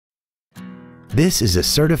This is a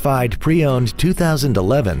certified pre-owned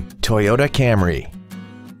 2011 Toyota Camry.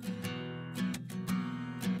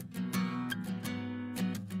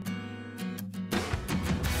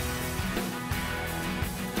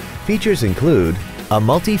 Features include a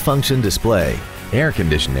multi-function display, air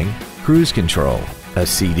conditioning, cruise control, a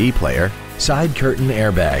CD player, side curtain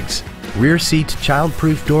airbags, rear seat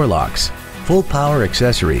child-proof door locks, full power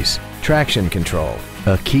accessories, traction control,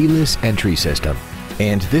 a keyless entry system,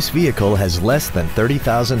 and this vehicle has less than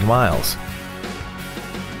 30,000 miles.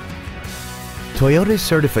 Toyota's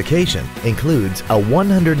certification includes a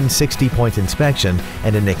 160-point inspection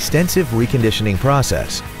and an extensive reconditioning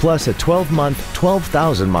process, plus a 12-month,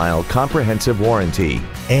 12,000-mile comprehensive warranty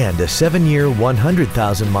and a 7-year,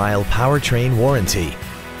 100,000-mile powertrain warranty.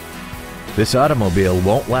 This automobile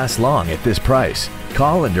won't last long at this price.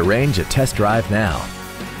 Call and arrange a test drive now.